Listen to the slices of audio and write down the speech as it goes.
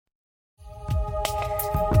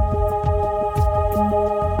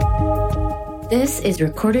This is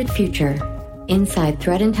Recorded Future, inside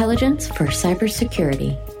threat intelligence for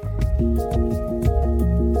cybersecurity.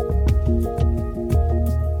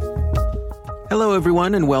 Hello,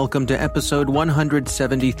 everyone, and welcome to episode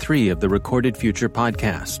 173 of the Recorded Future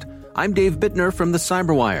podcast. I'm Dave Bittner from the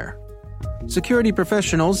CyberWire. Security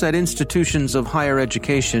professionals at institutions of higher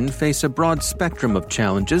education face a broad spectrum of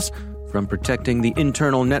challenges, from protecting the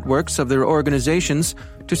internal networks of their organizations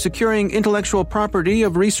to securing intellectual property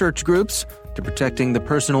of research groups to protecting the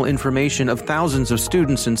personal information of thousands of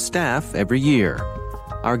students and staff every year.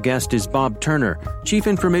 Our guest is Bob Turner, Chief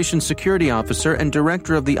Information Security Officer and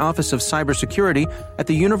Director of the Office of Cybersecurity at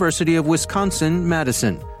the University of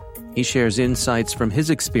Wisconsin-Madison. He shares insights from his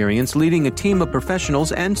experience leading a team of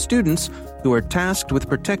professionals and students who are tasked with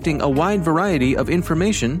protecting a wide variety of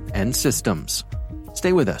information and systems.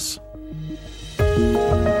 Stay with us.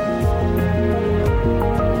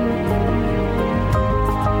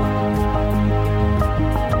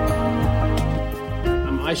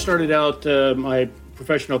 I started out my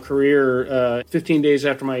professional career 15 days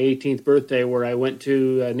after my 18th birthday, where I went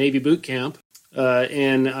to Navy boot camp,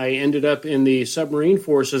 and I ended up in the submarine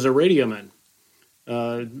force as a radioman.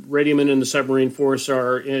 Radiomen in the submarine force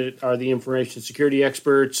are the information security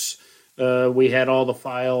experts. We had all the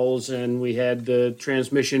files, and we had the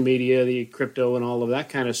transmission media, the crypto, and all of that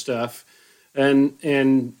kind of stuff.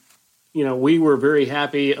 And you know, we were very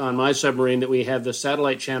happy on my submarine that we had the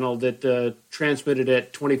satellite channel that transmitted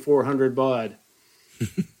at 2400 baud.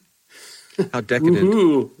 How decadent.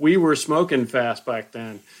 Woo-hoo. We were smoking fast back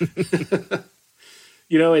then.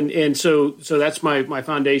 You know, and so that's my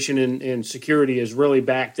foundation in security is really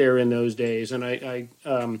back there in those days. And I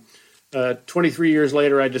 23 years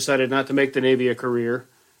later, I decided not to make the Navy a career.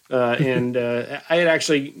 And I had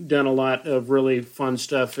actually done a lot of really fun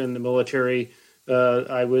stuff in the military.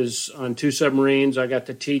 I was on 2 submarines. I got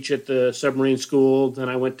to teach at the submarine school. Then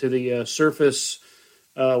I went to the surface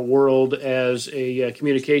world as a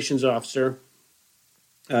communications officer.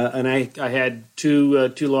 And I had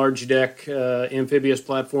two large deck amphibious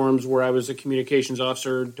platforms where I was a communications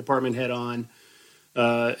officer, department head on,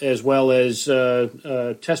 as well as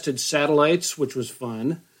tested satellites, which was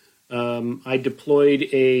fun. I deployed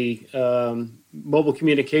a mobile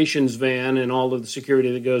communications van and all of the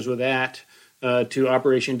security that goes with that to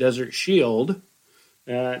Operation Desert Shield.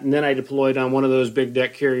 And then I deployed on one of those big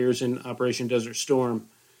deck carriers in Operation Desert Storm.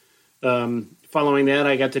 Following that,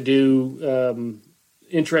 I got to do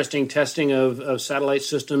interesting testing of satellite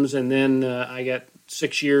systems, and then I got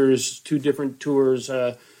 6 years, 2 different tours,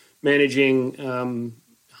 managing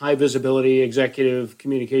high visibility executive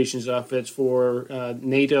communications outfits for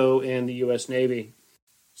NATO and the U.S. Navy.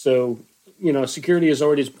 So, you know, security has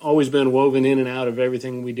always been woven in and out of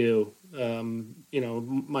everything we do. You know,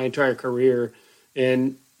 my entire career,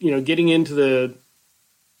 and you know, getting into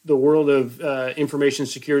the world of information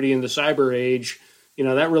security in the cyber age, you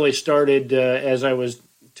know, that really started as I was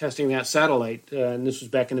testing that satellite, and this was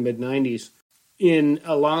back in the mid-'90s. In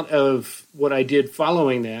a lot of what I did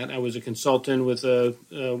following that, I was a consultant with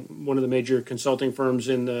one of the major consulting firms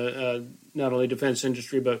in the not only defense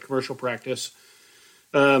industry but commercial practice.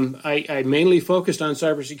 I mainly focused on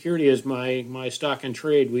cybersecurity as my stock and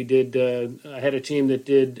trade. We did. I had a team that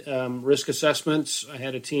did risk assessments. I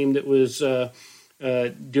had a team that was doing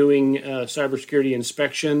cybersecurity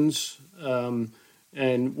inspections,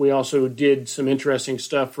 and we also did some interesting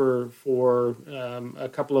stuff for a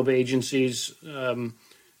couple of agencies and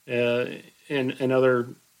other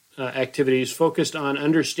activities focused on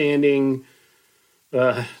understanding.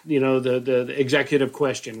 You know, the executive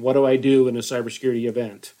question: what do I do in a cybersecurity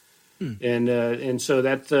event? And so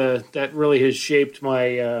that really has shaped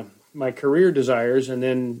my career desires. And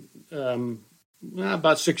then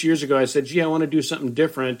about 6 years ago, I said, "Gee, I want to do something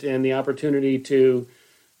different." And the opportunity to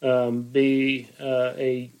be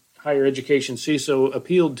a higher education CISO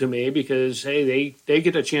appealed to me because hey, they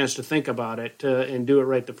get a chance to think about it and do it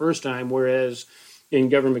right the first time. Whereas in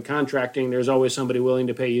government contracting, there's always somebody willing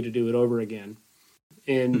to pay you to do it over again.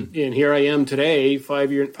 And here I am today,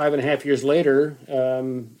 5.5 years later,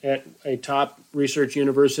 at a top research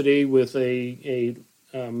university with a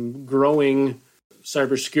growing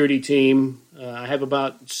cybersecurity team. I have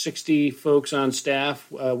about 60 folks on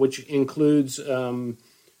staff, which includes 20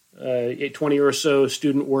 or so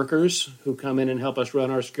student workers who come in and help us run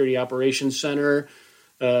our security operations center,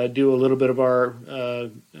 do a little bit of our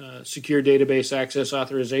secure database access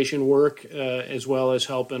authorization work, as well as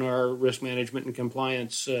help in our risk management and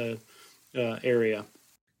compliance area.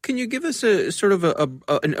 Can you give us a sort of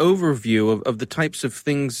an overview of the types of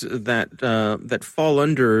things that fall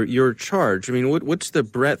under your charge? I mean, what's the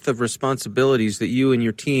breadth of responsibilities that you and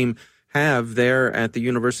your team have there at the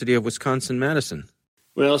University of Wisconsin-Madison?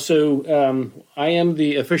 Well, so I am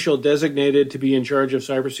the official designated to be in charge of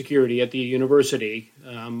cybersecurity at the university,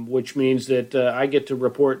 which means that I get to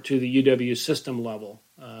report to the UW system level.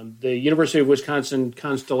 The University of Wisconsin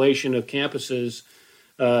constellation of campuses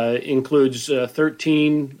includes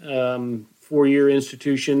 13 four-year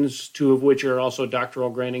institutions, 2 of which are also doctoral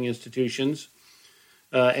granting institutions.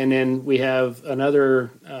 And then we have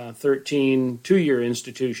another 13 two-year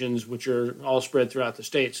institutions, which are all spread throughout the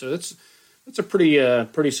state. So that's a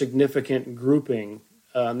pretty significant grouping.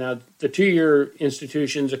 Now, the two-year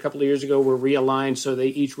institutions a couple of years ago were realigned, so they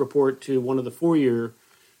each report to one of the four-year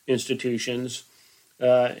institutions.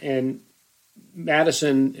 And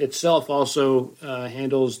Madison itself also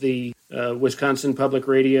handles the Wisconsin Public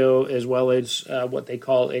Radio, as well as what they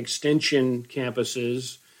call extension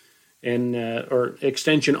campuses and or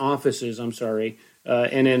extension offices. I'm sorry,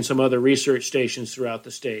 and then some other research stations throughout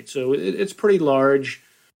the state. So it's pretty large.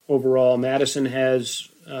 Overall, Madison has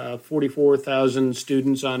 44,000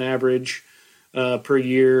 students on average per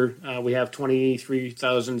year. We have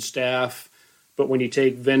 23,000 staff. But when you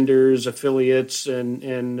take vendors, affiliates,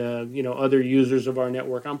 and other users of our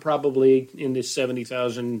network, I'm probably in the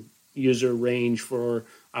 70,000 user range for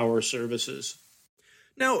our services.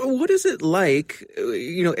 Now, what is it like?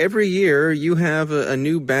 Every year you have a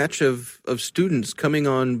new batch of students coming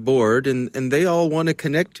on board, and they all want to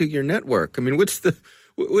connect to your network. I mean, what's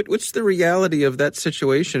the reality of that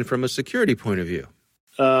situation from a security point of view?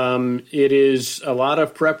 It is a lot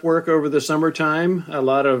of prep work over the summertime, a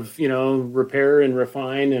lot of, repair and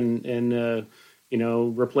refine and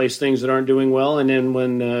replace things that aren't doing well. And then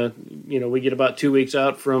when, we get about 2 weeks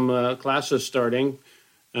out from classes starting,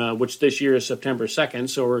 which this year is September 2nd,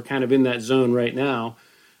 so we're kind of in that zone right now.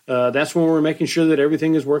 That's when we're making sure that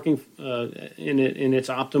everything is working in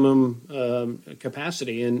its optimum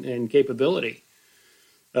capacity and capability.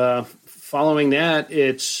 Following that,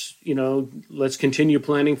 it's, let's continue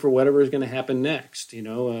planning for whatever is going to happen next.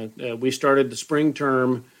 We started the spring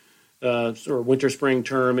term or winter spring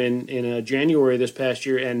term in January this past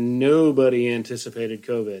year, and nobody anticipated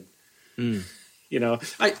COVID.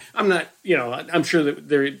 I'm not, I'm sure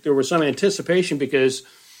that there was some anticipation, because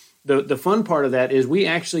the fun part of that is we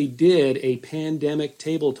actually did a pandemic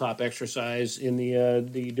tabletop exercise in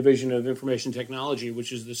the Division of Information Technology,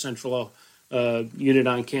 which is the central unit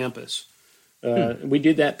on campus. We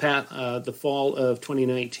did that the fall of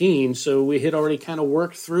 2019, so we had already kind of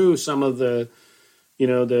worked through some of the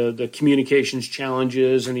communications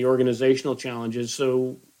challenges and the organizational challenges.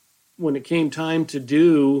 So when it came time to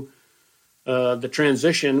do the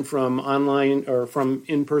transition from online or from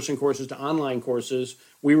in-person courses to online courses,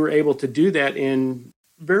 we were able to do that in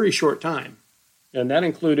very short time, and that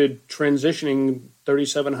included transitioning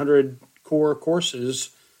 3,700 core courses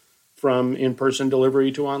from in-person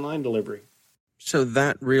delivery to online delivery. So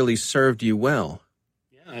that really served you well.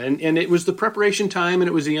 Yeah, and it was the preparation time, and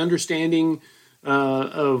it was the understanding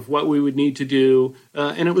of what we would need to do,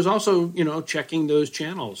 and it was also, checking those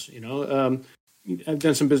channels. I've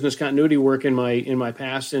done some business continuity work in my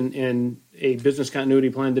past, and a business continuity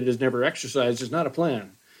plan that is never exercised is not a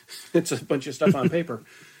plan. It's a bunch of stuff on paper.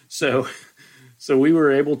 So we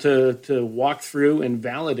were able to walk through and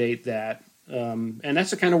validate that. And that's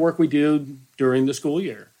the kind of work we do during the school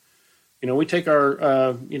year. We take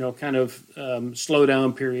our, slow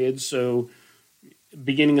down periods. So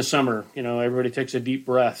beginning of summer, everybody takes a deep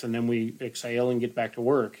breath, and then we exhale and get back to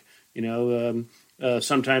work.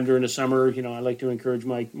 Sometime during the summer, I like to encourage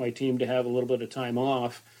my team to have a little bit of time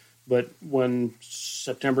off. But when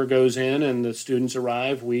September goes in and the students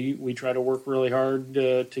arrive, we try to work really hard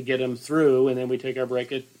to get them through, and then we take our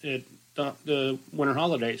break at the winter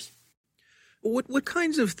holidays. What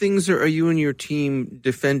kinds of things are you and your team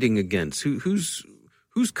defending against? Who's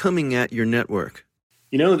coming at your network?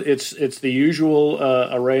 It's the usual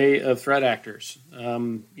array of threat actors.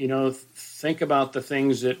 Think about the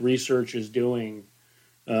things that research is doing.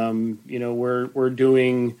 We're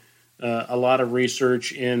doing a lot of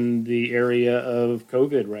research in the area of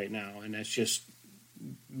COVID right now, and that's just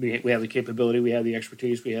we have the capability, we have the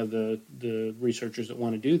expertise, we have the researchers that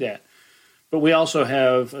want to do that. But we also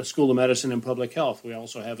have a School of Medicine and Public Health. We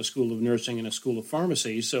also have a School of Nursing and a School of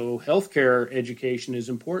Pharmacy. So healthcare education is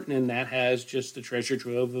important, and that has just the treasure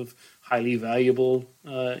trove of highly valuable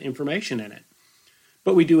information in it.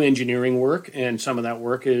 But we do engineering work, and some of that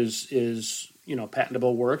work is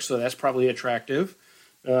patentable work, so that's probably attractive.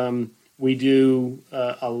 We do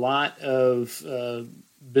a lot of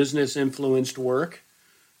business-influenced work.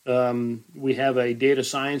 We have a data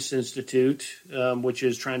science institute, which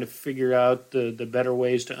is trying to figure out the better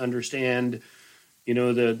ways to understand,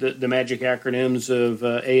 the magic acronyms of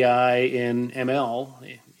AI and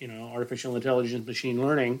ML, artificial intelligence, machine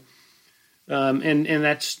learning, and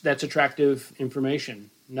that's attractive information.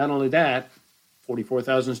 Not only that,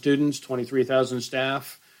 44,000 students, 23,000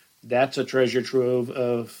 staff. That's a treasure trove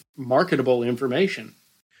of marketable information.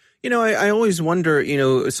 I always wonder,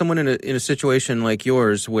 someone in a situation like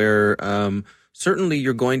yours where certainly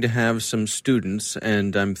you're going to have some students,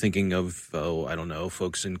 and I'm thinking of, I don't know,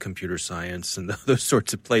 folks in computer science and those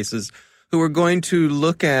sorts of places who are going to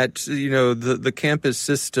look at, the campus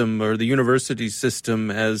system or the university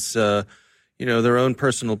system as, their own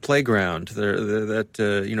personal playground. They're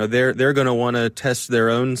going to want to test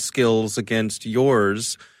their own skills against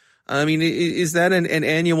yours. I mean, is that an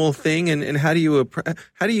annual thing? And how do you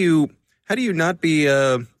not be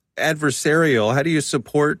adversarial? How do you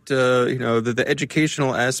support the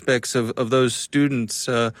educational aspects of those students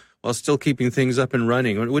while still keeping things up and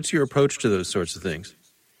running? What's your approach to those sorts of things?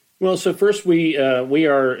 Well, so first we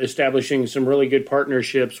are establishing some really good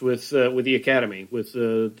partnerships with the academy, with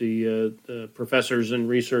the professors and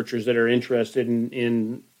researchers that are interested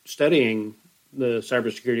in studying the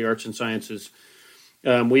cybersecurity arts and sciences.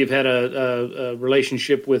 We've had a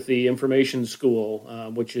relationship with the Information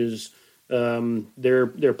School, which is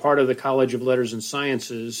they're part of the College of Letters and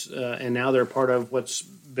Sciences, and now they're part of what's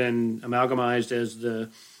been amalgamized as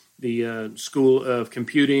the School of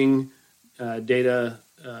Computing, Data,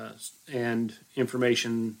 and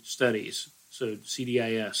Information Studies, so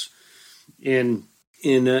CDIS. In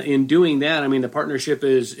doing that, I mean, the partnership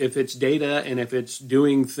is if it's data and if it's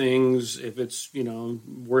doing things, if it's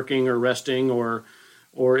working or resting or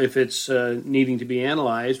if it's needing to be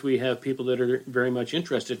analyzed, we have people that are very much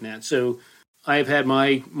interested in that. So I've had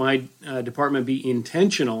my department be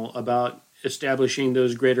intentional about establishing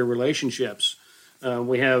those greater relationships.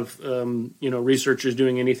 We have researchers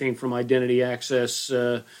doing anything from identity access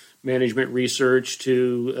management research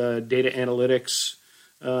to data analytics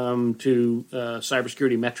to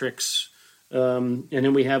cybersecurity metrics, and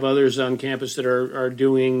then we have others on campus that are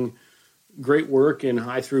doing great work in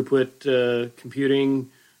high throughput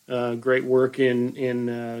computing, great work in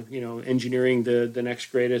engineering the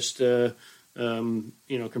next greatest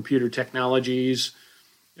computer technologies,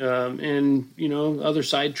 and other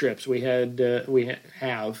side trips. We have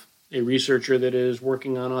a researcher that is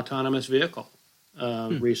working on autonomous vehicle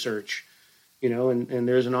research, and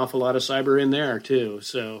there's an awful lot of cyber in there too.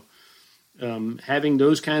 So having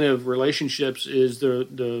those kind of relationships is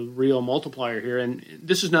the real multiplier here. And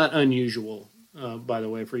this is not unusual, by the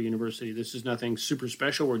way, for a university. This is nothing super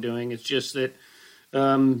special we're doing. It's just that,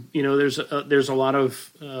 there's a lot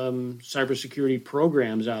of cybersecurity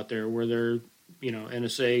programs out there where they're,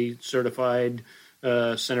 NSA certified,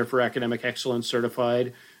 Center for Academic Excellence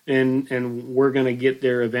certified, and we're going to get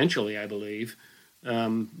there eventually, I believe.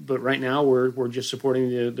 But right now we're just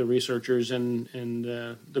supporting the researchers and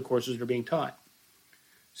the courses that are being taught.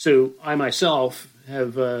 So I myself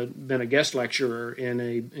have been a guest lecturer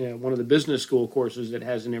in one of the business school courses that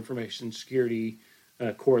has an information security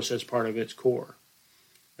course as part of its core.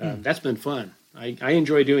 That's been fun. I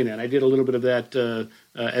enjoy doing that. I did a little bit of that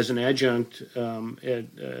as an adjunct at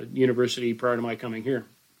university prior to my coming here.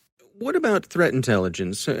 What about threat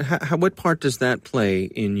intelligence? What part does that play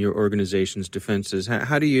in your organization's defenses?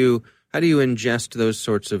 How do you ingest those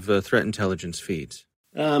sorts of threat intelligence feeds?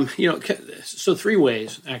 So three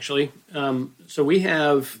ways, actually. So we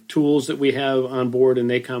have tools that we have on board, and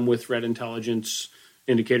they come with threat intelligence,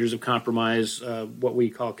 indicators of compromise, what we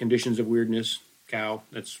call conditions of weirdness, COW.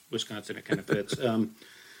 That's Wisconsin. It kind of fits.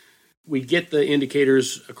 We get the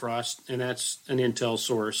indicators across, and that's an intel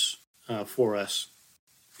source for us.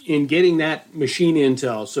 In getting that machine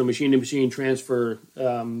intel, so machine-to-machine transfer,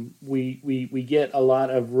 we get a lot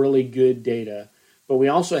of really good data. But we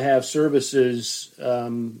also have services.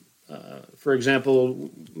 For example,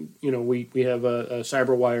 we have a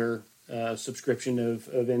CyberWire subscription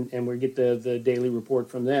and we get the daily report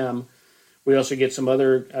from them. We also get some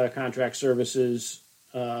other contract services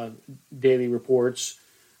daily reports.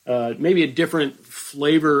 Maybe a different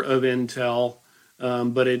flavor of intel.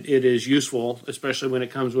 But it is useful, especially when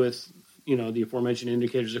it comes with, the aforementioned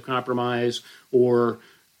indicators of compromise or,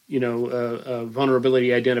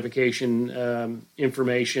 vulnerability identification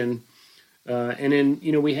information. And then,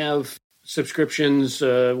 we have subscriptions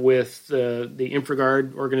with the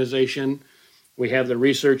InfraGard organization. We have the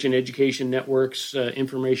Research and Education Networks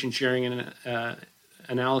Information Sharing and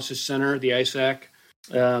Analysis Center, the ISAC.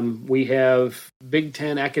 We have Big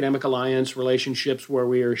Ten Academic Alliance relationships where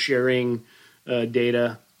we are sharing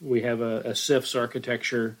data. We have a CIFS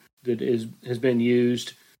architecture that has been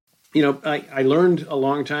used. I learned a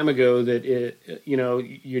long time ago that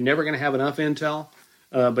you're never going to have enough intel,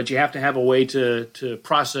 but you have to have a way to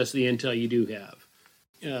process the intel you do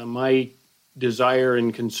have. My desire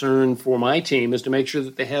and concern for my team is to make sure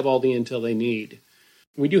that they have all the intel they need.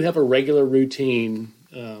 We do have a regular routine.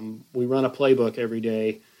 We run a playbook every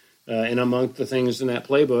day, and among the things in that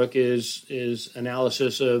playbook is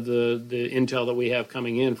analysis of the intel that we have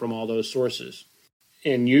coming in from all those sources.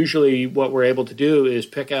 And usually what we're able to do is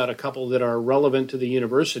pick out a couple that are relevant to the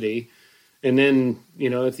university. And then,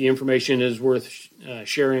 if the information is worth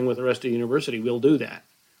sharing with the rest of the university, we'll do that.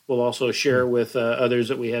 We'll also share with others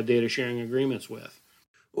that we have data sharing agreements with.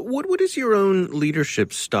 What is your own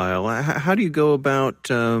leadership style? How do you go about,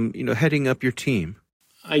 heading up your team?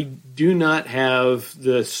 I do not have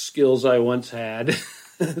the skills I once had.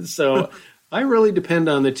 So I really depend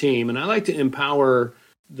on the team, and I like to empower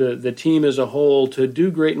the team as a whole to do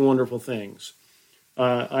great and wonderful things.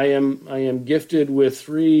 I am gifted with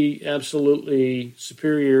 3 absolutely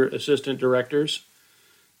superior assistant directors,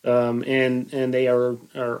 and they are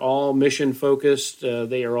all mission focused.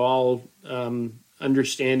 They are all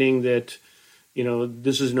understanding that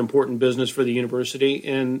this is an important business for the university,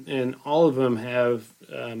 and all of them have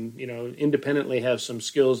independently have some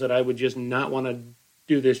skills that I would just not want to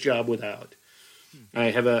do this job without.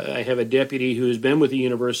 I have a deputy who has been with the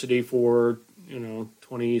university for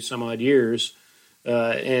 20 some odd years,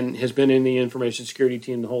 and has been in the information security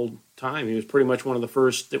team the whole time. He was pretty much one of the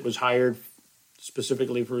first that was hired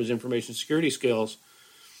specifically for his information security skills,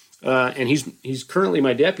 and he's currently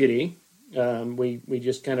my deputy. We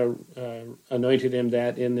just kind of anointed him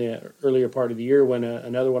that in the earlier part of the year when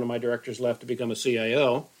another one of my directors left to become a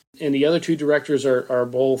CIO. And the other 2 directors are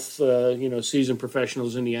both, seasoned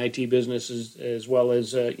professionals in the IT business as well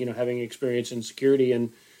as, having experience in security.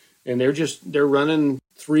 And they're running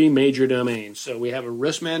 3 major domains. So we have a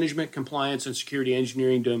risk management, compliance, and security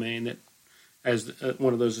engineering domain that has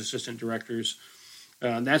one of those assistant directors.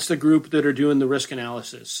 That's the group that are doing the risk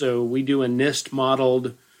analysis. So we do a NIST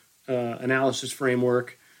modeled analysis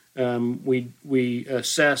framework. We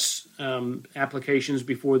assess applications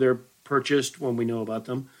before they're purchased when we know about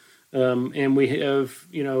them. And we have,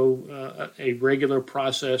 a regular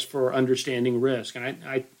process for understanding risk. And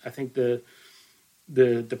I think the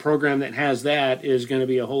program that has that is going to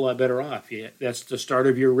be a whole lot better off. That's the start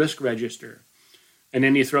of your risk register. And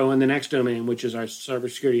then you throw in the next domain, which is our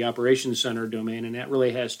cybersecurity operations center domain. And that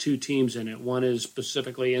really has 2 teams in it. One is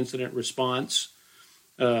specifically incident response,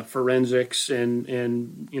 forensics,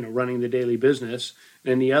 and running the daily business.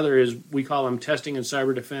 And the other is, we call them testing and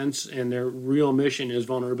cyber defense, and their real mission is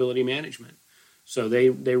vulnerability management. So they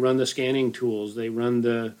run the scanning tools, they run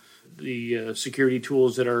the security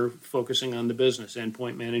tools that are focusing on the business.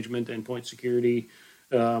 Endpoint management, endpoint security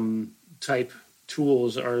type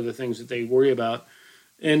tools are the things that they worry about.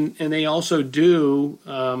 And they also do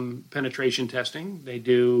penetration testing. They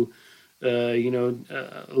do a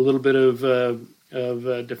little bit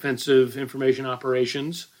of defensive information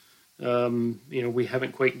operations. We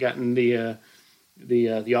haven't quite gotten the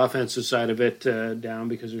offensive side of it down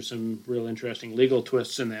because there's some real interesting legal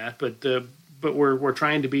twists in that. But we're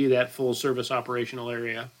trying to be that full service operational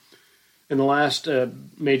area. And the last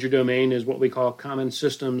major domain is what we call common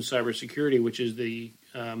systems cybersecurity, which is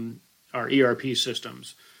our ERP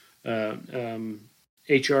systems,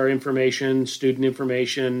 HR information, student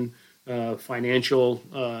information, financial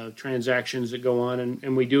transactions that go on,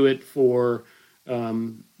 and we do it for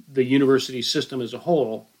the university system as a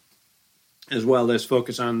whole, as well as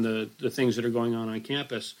focus on the things that are going on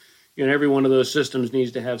campus. Every one of those systems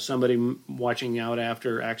needs to have somebody watching out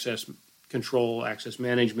after access control, access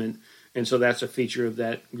management, and so that's a feature of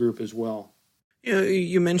that group as well.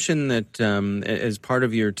 You mentioned that as part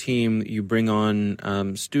of your team, you bring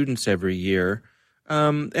on students every year.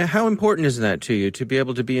 How important is that to you, to be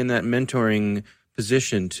able to be in that mentoring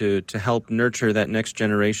position to help nurture that next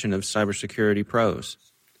generation of cybersecurity pros?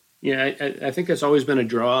 Yeah, I think that's always been a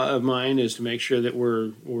draw of mine, is to make sure that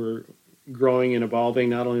we're growing and evolving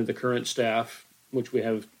not only the current staff, which we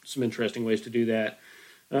have some interesting ways to do that,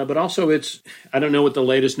 but also I don't know what the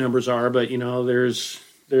latest numbers are, but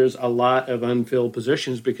there's a lot of unfilled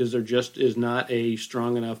positions because there just is not a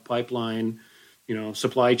strong enough pipeline,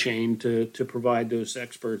 supply chain to provide those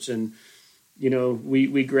experts. And,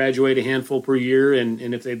 we graduate a handful per year,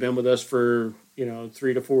 and if they've been with us for,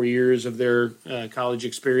 3 to 4 years of their college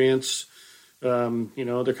experience,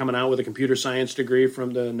 they're coming out with a computer science degree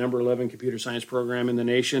from the number 11 computer science program in the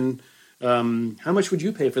nation. How much would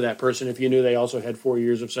you pay for that person if you knew they also had 4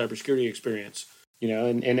 years of cybersecurity experience?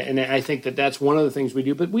 And I think that's one of the things we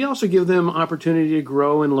do. But we also give them opportunity to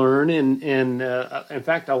grow and learn. And in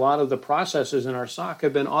fact, a lot of the processes in our SOC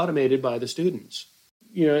have been automated by the students.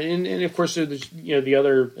 And of course, there's, the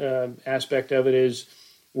other aspect of it is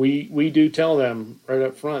we do tell them right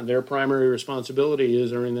up front their primary responsibility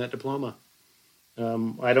is earning that diploma.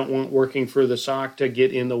 I don't want working for the SOC to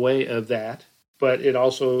get in the way of that. But it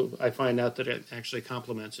also, I find out that it actually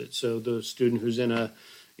complements it. So the student who's in a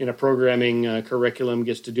programming curriculum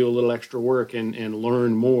gets to do a little extra work and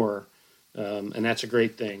learn more, and that's a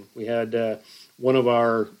great thing. We had one of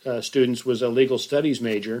our students was a legal studies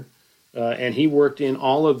major, and he worked in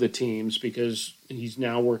all of the teams because he's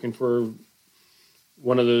now working for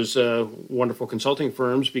one of those wonderful consulting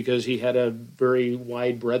firms because he had a very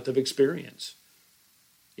wide breadth of experience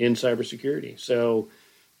in cybersecurity. So,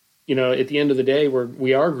 at the end of the day,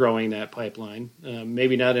 we are growing that pipeline,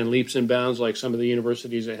 maybe not in leaps and bounds like some of the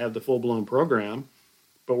universities that have the full-blown program,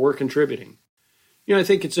 but we're contributing. I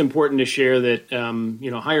think it's important to share that,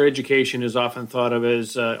 higher education is often thought of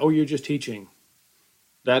as, you're just teaching.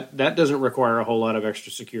 That doesn't require a whole lot of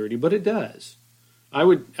extra security, but it does. I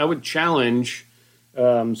would challenge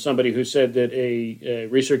somebody who said that a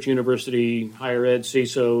research university higher ed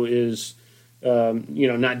CISO is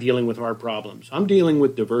not dealing with our problems. I'm dealing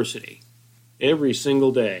with diversity every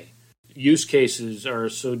single day. Use cases are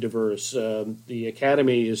so diverse. The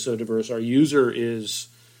academy is so diverse. Our user is,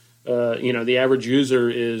 the average user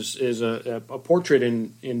is a portrait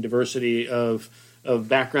in diversity of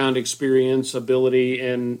background, experience, ability,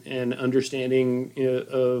 and understanding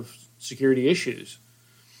of security issues.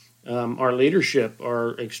 Our leadership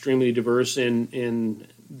are extremely diverse in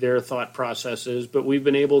their thought processes, but we've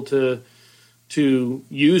been able to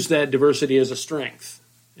use that diversity as a strength.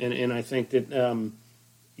 And I think that,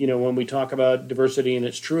 when we talk about diversity in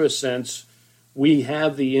its truest sense, we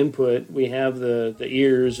have the input, we have the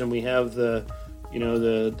ears, and we have the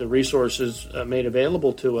resources made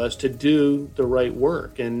available to us to do the right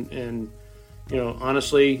work. And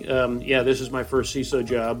honestly, this is my first CISO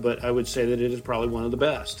job, but I would say that it is probably one of the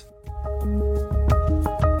best.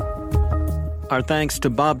 Our thanks to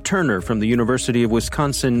Bob Turner from the University of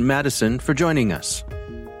Wisconsin-Madison for joining us.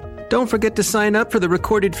 Don't forget to sign up for the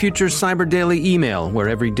Recorded Future Cyber Daily email, where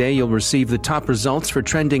every day you'll receive the top results for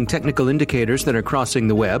trending technical indicators that are crossing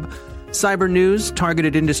the web, cyber news,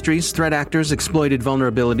 targeted industries, threat actors, exploited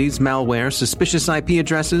vulnerabilities, malware, suspicious IP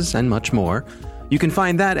addresses, and much more. You can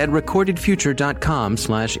find that at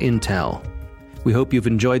recordedfuture.com/intel. We hope you've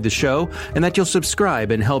enjoyed the show and that you'll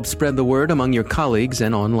subscribe and help spread the word among your colleagues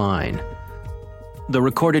and online. The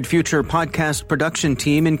Recorded Future podcast production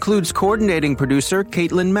team includes coordinating producer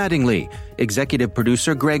Caitlin Mattingly, executive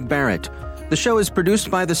producer Greg Barrett. The show is produced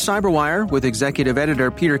by The Cyberwire with executive editor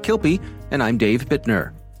Peter Kilpie, and I'm Dave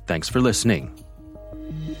Bittner. Thanks for listening.